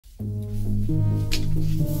I've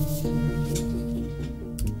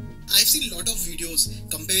seen a lot of videos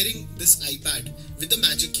comparing this iPad with the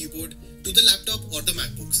Magic Keyboard to the laptop or the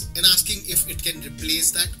MacBooks and asking if it can replace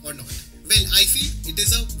that or not. Well, I feel it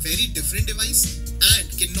is a very different device and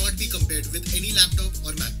cannot be compared with any laptop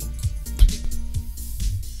or MacBook.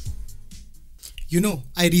 You know,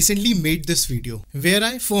 I recently made this video where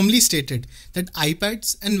I firmly stated that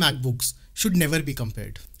iPads and MacBooks should never be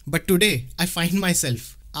compared. But today, I find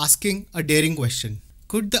myself asking a daring question.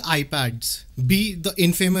 Could the iPads be the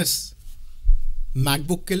infamous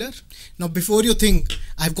MacBook killer? Now, before you think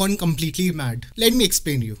I've gone completely mad, let me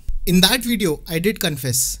explain you. In that video, I did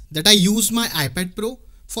confess that I used my iPad Pro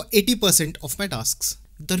for 80% of my tasks.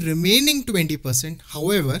 The remaining 20%,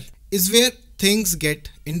 however, is where things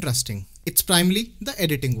get interesting. It's primarily the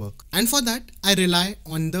editing work. And for that, I rely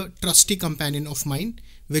on the trusty companion of mine,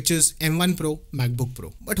 which is M1 Pro MacBook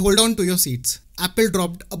Pro. But hold on to your seats. Apple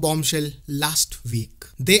dropped a bombshell last week.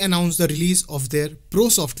 They announced the release of their Pro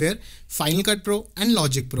software, Final Cut Pro and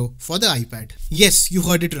Logic Pro for the iPad. Yes, you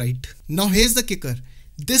heard it right. Now here's the kicker.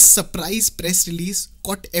 This surprise press release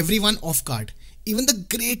caught everyone off guard. Even the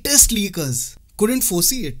greatest leakers couldn't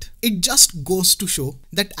foresee it. It just goes to show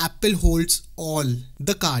that Apple holds all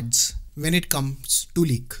the cards when it comes to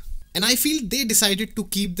leak. And I feel they decided to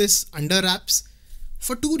keep this under wraps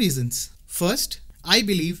for two reasons. First, I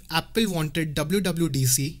believe Apple wanted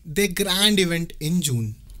WWDC, their grand event in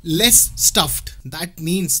June, less stuffed. That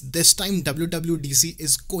means this time WWDC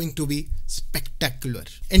is going to be spectacular.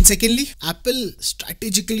 And secondly, Apple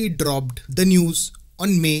strategically dropped the news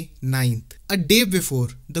on May 9th, a day before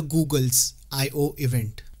the Google's I/O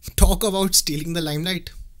event. Talk about stealing the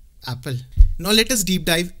limelight, Apple. Now let us deep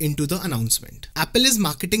dive into the announcement. Apple is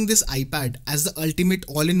marketing this iPad as the ultimate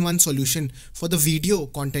all-in-one solution for the video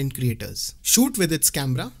content creators. Shoot with its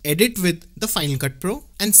camera, edit with the Final Cut Pro,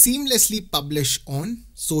 and seamlessly publish on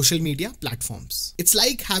social media platforms. It's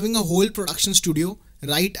like having a whole production studio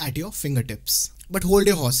right at your fingertips. But hold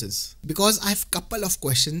your horses, because I have a couple of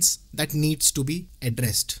questions that needs to be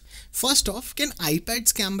addressed. First off, can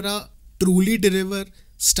iPad's camera truly deliver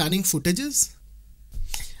stunning footages?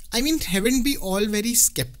 I mean, haven't we all very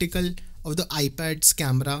skeptical of the iPad's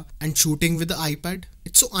camera and shooting with the iPad?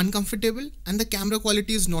 It's so uncomfortable and the camera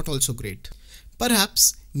quality is not also great.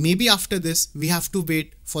 Perhaps, maybe after this, we have to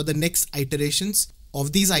wait for the next iterations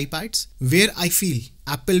of these iPads, where I feel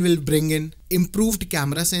Apple will bring in improved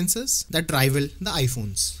camera sensors that rival the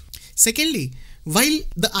iPhones. Secondly, while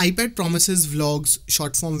the iPad promises vlogs,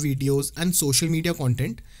 short form videos and social media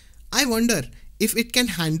content, I wonder if it can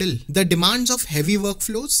handle the demands of heavy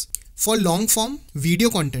workflows for long form video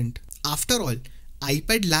content. After all,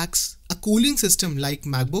 iPad lacks a cooling system like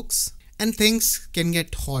MacBooks and things can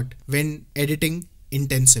get hot when editing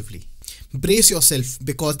intensively. Brace yourself,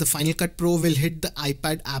 because the Final Cut Pro will hit the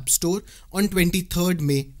iPad App Store on 23rd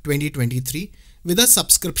May 2023 with a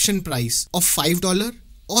subscription price of $5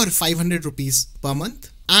 or 500 rupees per month.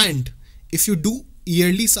 And if you do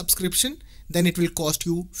yearly subscription, then it will cost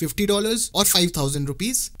you $50 or 5,000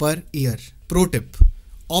 rupees per year. Pro tip,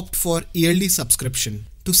 opt for yearly subscription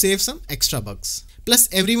to save some extra bucks. Plus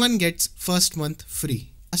everyone gets first month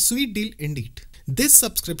free. A sweet deal indeed. This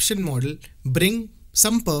subscription model brings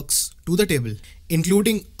some perks to the table,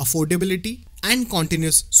 including affordability and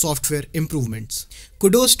continuous software improvements.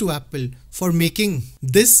 Kudos to Apple for making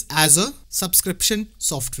this as a subscription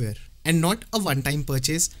software and not a one-time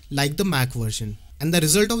purchase like the Mac version. And the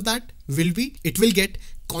result of that will be, it will get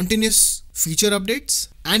continuous feature updates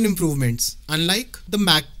and improvements, unlike the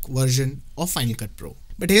Mac version of Final Cut Pro.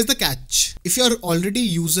 But here's the catch. If you're already a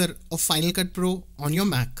user of Final Cut Pro on your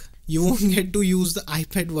Mac, you won't get to use the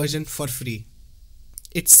iPad version for free.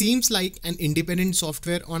 It seems like an independent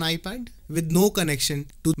software on iPad with no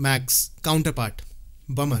connection to Mac's counterpart.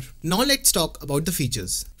 Bummer. Now let's talk about the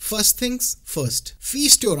features. First things first,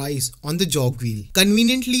 feast your eyes on the jog wheel,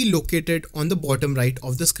 conveniently located on the bottom right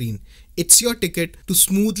of the screen. It's your ticket to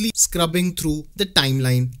smoothly scrubbing through the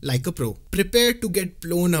timeline like a pro. Prepare to get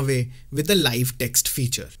blown away with the live text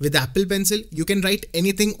feature. With Apple Pencil, you can write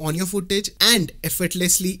anything on your footage and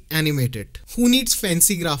effortlessly animate it. Who needs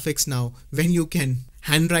fancy graphics now when you can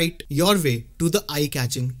handwrite your way to the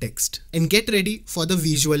eye-catching text? And get ready for the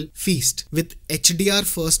visual feast with HDR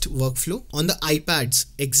first workflow on the iPad's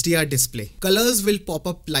XDR display. Colors will pop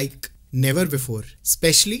up like never before,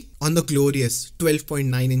 especially on the glorious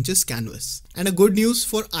 12.9 inches canvas. And a good news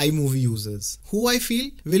for iMovie users, who I feel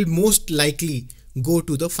will most likely go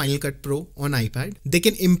to the Final Cut Pro on iPad. They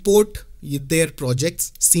can import their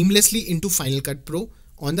projects seamlessly into Final Cut Pro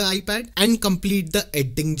on the iPad and complete the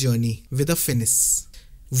editing journey with a finesse.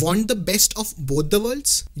 Want the best of both the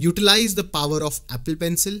worlds? Utilize the power of Apple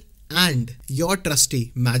Pencil and your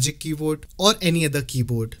trusty Magic Keyboard or any other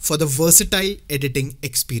keyboard for the versatile editing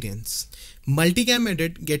experience. Multicam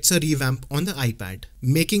Edit gets a revamp on the iPad,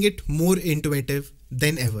 making it more intuitive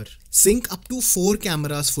than ever. Sync up to 4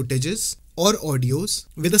 cameras footages or audios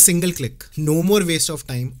with a single click. No more waste of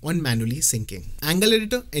time on manually syncing. Angle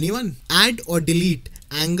editor, anyone? Add or delete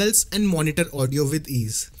angles and monitor audio with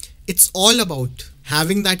ease. It's all about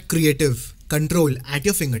having that creative control at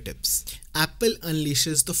your fingertips. Apple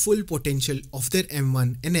unleashes the full potential of their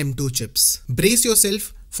M1 and M2 chips. Brace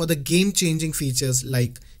yourself for the game-changing features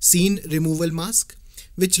like Scene Removal Mask,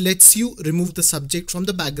 which lets you remove the subject from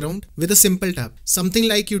the background with a simple tap, something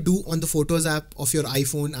like you do on the Photos app of your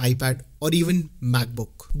iPhone, iPad, or even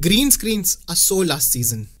MacBook. Green screens are so last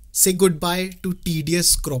season. Say goodbye to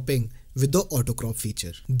tedious cropping with the auto crop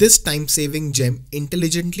feature. This time-saving gem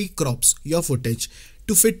intelligently crops your footage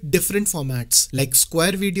to fit different formats like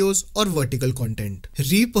square videos or vertical content.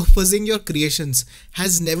 Repurposing your creations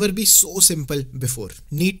has never been so simple before.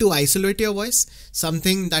 Need to isolate your voice?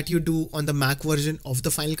 Something that you do on the Mac version of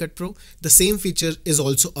the Final Cut Pro? The same feature is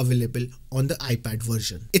also available on the iPad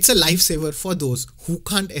version. It's a lifesaver for those who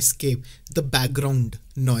can't escape the background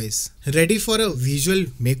noise. Ready for a visual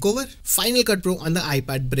makeover? Final Cut Pro on the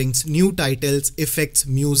iPad brings new titles, effects,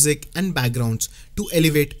 music, and backgrounds to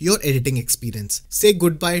elevate your editing experience. Say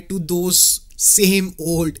goodbye to those same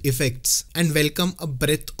old effects and welcome a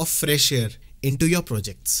breath of fresh air into your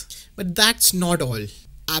projects. But that's not all.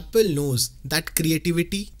 Apple knows that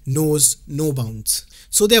creativity knows no bounds.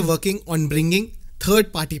 So they're working on bringing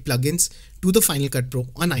third-party plugins to the Final Cut Pro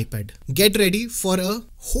on iPad. Get ready for a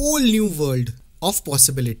whole new world of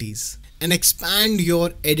possibilities and expand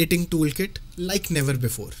your editing toolkit like never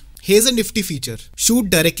before. Here's a nifty feature. Shoot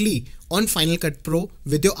directly on Final Cut Pro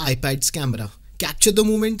with your iPad's camera. Capture the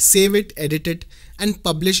moment, save it, edit it, and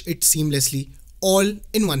publish it seamlessly all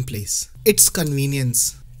in one place. It's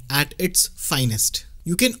convenience at its finest.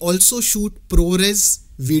 You can also shoot ProRes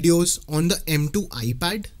videos on the M2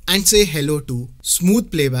 iPad and say hello to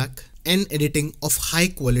smooth playback and editing of high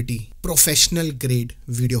quality professional grade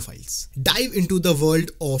video files. Dive into the world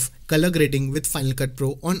of color grading with Final Cut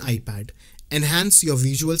Pro on iPad. Enhance your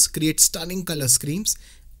visuals, create stunning color schemes,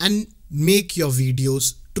 and make your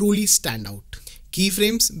videos truly stand out.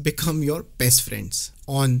 Keyframes become your best friends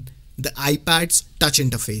on the iPad's touch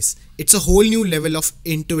interface. It's a whole new level of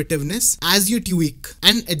intuitiveness as you tweak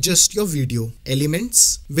and adjust your video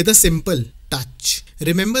elements with a simple touch.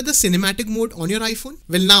 Remember the cinematic mode on your iPhone?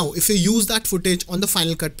 Well, now if you use that footage on the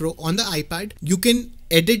Final Cut Pro on the iPad, you can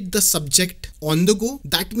edit the subject on the go.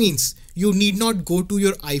 That means you need not go to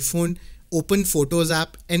your iPhone, open Photos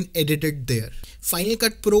app and edit it there. Final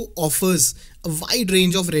Cut Pro offers a wide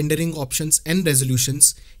range of rendering options and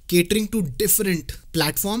resolutions catering to different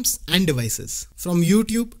platforms and devices, from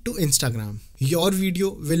YouTube to Instagram. Your video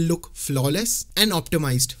will look flawless and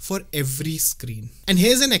optimized for every screen. And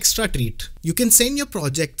here's an extra treat. You can send your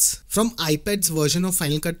projects from iPad's version of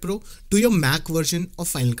Final Cut Pro to your Mac version of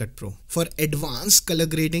Final Cut Pro for advanced color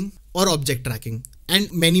grading or object tracking,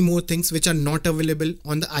 and many more things which are not available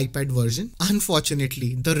on the iPad version.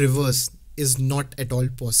 Unfortunately, the reverse is not at all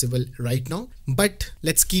possible right now, but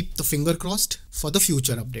let's keep the finger crossed for the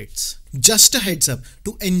future updates. Just a heads up,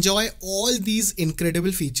 to enjoy all these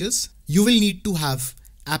incredible features, you will need to have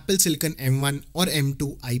Apple Silicon M1 or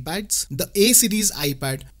M2 iPads. The A series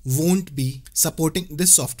iPad won't be supporting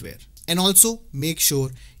this software. And also make sure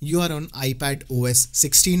you are on iPad OS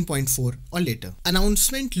 16.4 or later.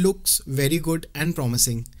 Announcement looks very good and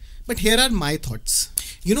promising, but here are my thoughts.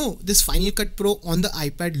 You know, this Final Cut Pro on the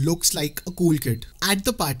iPad looks like a cool kid at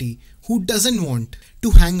the party who doesn't want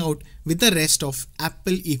to hang out with the rest of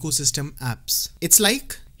Apple ecosystem apps. It's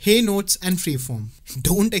like, hey Notes and Freeform,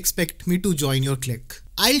 don't expect me to join your clique.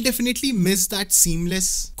 I'll definitely miss that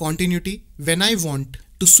seamless continuity when I want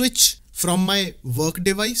to switch from my work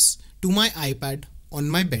device to my iPad on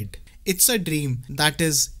my bed. It's a dream that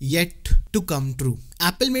is yet to come true.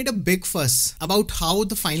 Apple made a big fuss about how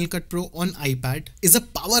the Final Cut Pro on iPad is a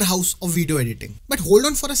powerhouse of video editing. But hold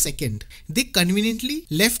on for a second. They conveniently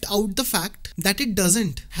left out the fact that it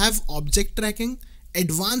doesn't have object tracking,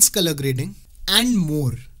 advanced color grading, and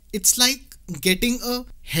more. It's like getting a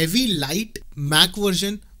heavy light Mac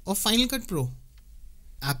version of Final Cut Pro.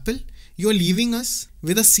 Apple, you're leaving us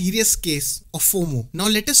with a serious case of FOMO. Now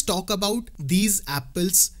let us talk about these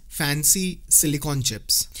Apple's fancy silicon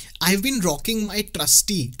chips. I've been rocking my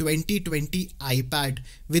trusty 2020 iPad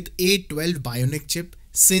with A12 Bionic chip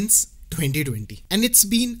since 2020, and it's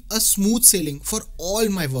been a smooth sailing for all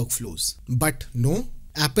my workflows. But no,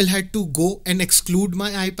 Apple had to go and exclude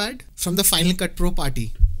my iPad from the Final Cut Pro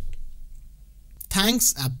party.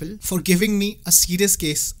 Thanks Apple for giving me a serious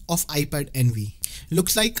case of iPad envy.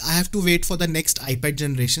 Looks like I have to wait for the next iPad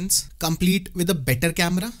generations, complete with a better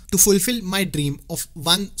camera, to fulfill my dream of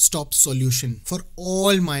one-stop solution for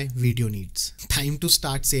all my video needs. Time to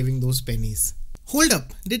start saving those pennies. Hold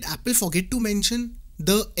up, did Apple forget to mention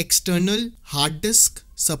the external hard disk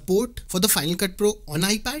support for the Final Cut Pro on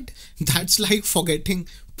iPad? That's like forgetting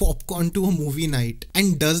popcorn to a movie night.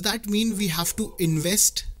 And does that mean we have to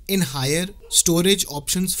invest in higher storage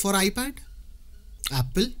options for iPad?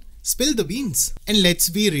 Apple, spill the beans. And let's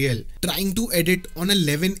be real, trying to edit on an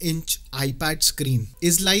 11-inch iPad screen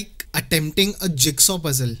is like attempting a jigsaw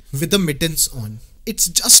puzzle with the mittens on. It's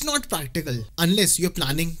just not practical unless you're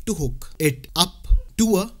planning to hook it up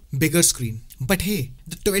to a bigger screen. But hey,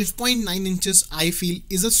 the 12.9 inches I feel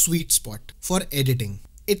is a sweet spot for editing.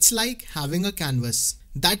 It's like having a canvas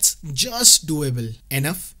that's just doable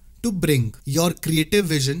enough to bring your creative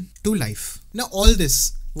vision to life. Now all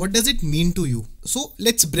this, what does it mean to you? So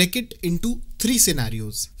let's break it into 3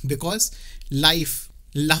 scenarios because life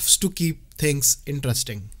loves to keep things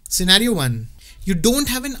interesting. Scenario 1, you don't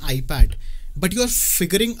have an iPad, but you are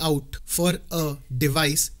figuring out for a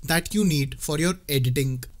device that you need for your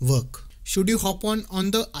editing work. Should you hop on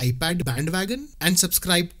the iPad bandwagon and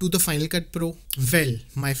subscribe to the Final Cut Pro? Well,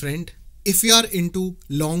 my friend, if you are into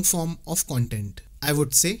long form of content, I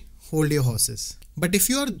would say hold your horses. But if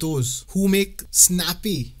you are those who make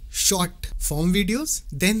snappy, short form videos,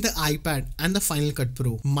 then the iPad and the Final Cut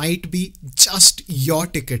Pro might be just your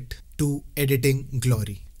ticket to editing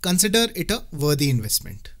glory. Consider it a worthy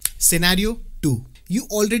investment. Scenario 2. You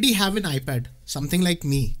already have an iPad, something like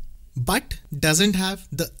me, but doesn't have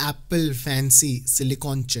the Apple fancy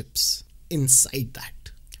silicon chips inside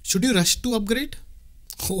that. Should you rush to upgrade?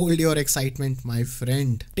 Hold your excitement, my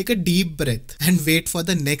friend. Take a deep breath and wait for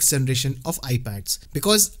the next generation of iPads,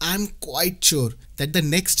 because I'm quite sure that the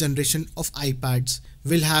next generation of iPads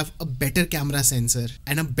will have a better camera sensor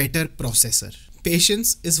and a better processor.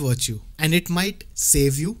 Patience is virtue, and it might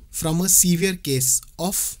save you from a severe case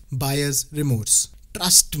of buyer's remorse.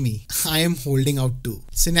 Trust me, I am holding out too.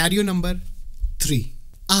 Scenario number 3.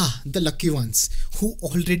 The lucky ones who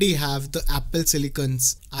already have the Apple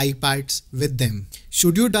Silicon's iPads with them.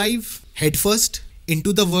 Should you dive headfirst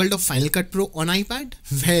into the world of Final Cut Pro on iPad?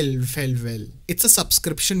 Well. It's a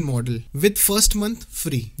subscription model with first month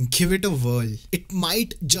free. Give it a whirl. It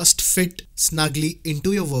might just fit snugly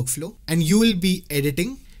into your workflow and you will be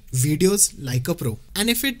editing videos like a pro. And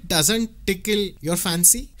if it doesn't tickle your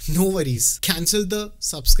fancy, no worries. Cancel the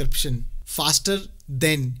subscription faster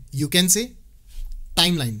than you can say.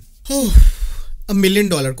 Timeline. $1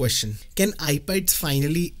 million question. Can iPads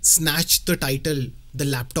finally snatch the title the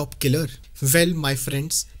laptop killer? Well, my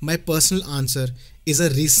friends, my personal answer is a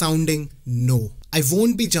resounding no. I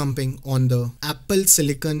won't be jumping on the Apple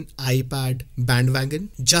Silicon iPad bandwagon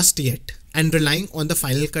just yet and relying on the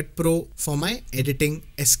Final Cut Pro for my editing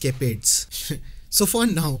escapades. So for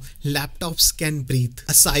now, laptops can breathe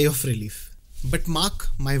a sigh of relief. But mark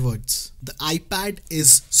my words, the iPad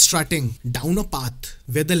is strutting down a path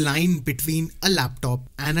where the line between a laptop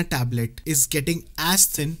and a tablet is getting as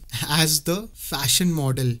thin as the fashion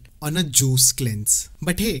model on a juice cleanse.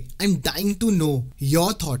 But hey, I'm dying to know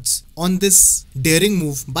your thoughts on this daring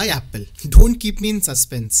move by Apple. Don't keep me in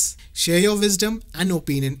suspense. Share your wisdom and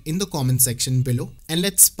opinion in the comment section below, and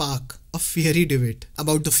let's spark a fiery debate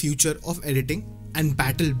about the future of editing and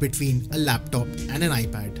battle between a laptop and an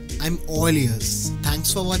iPad. I'm all ears.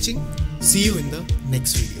 Thanks for watching. See you in the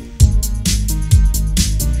next video.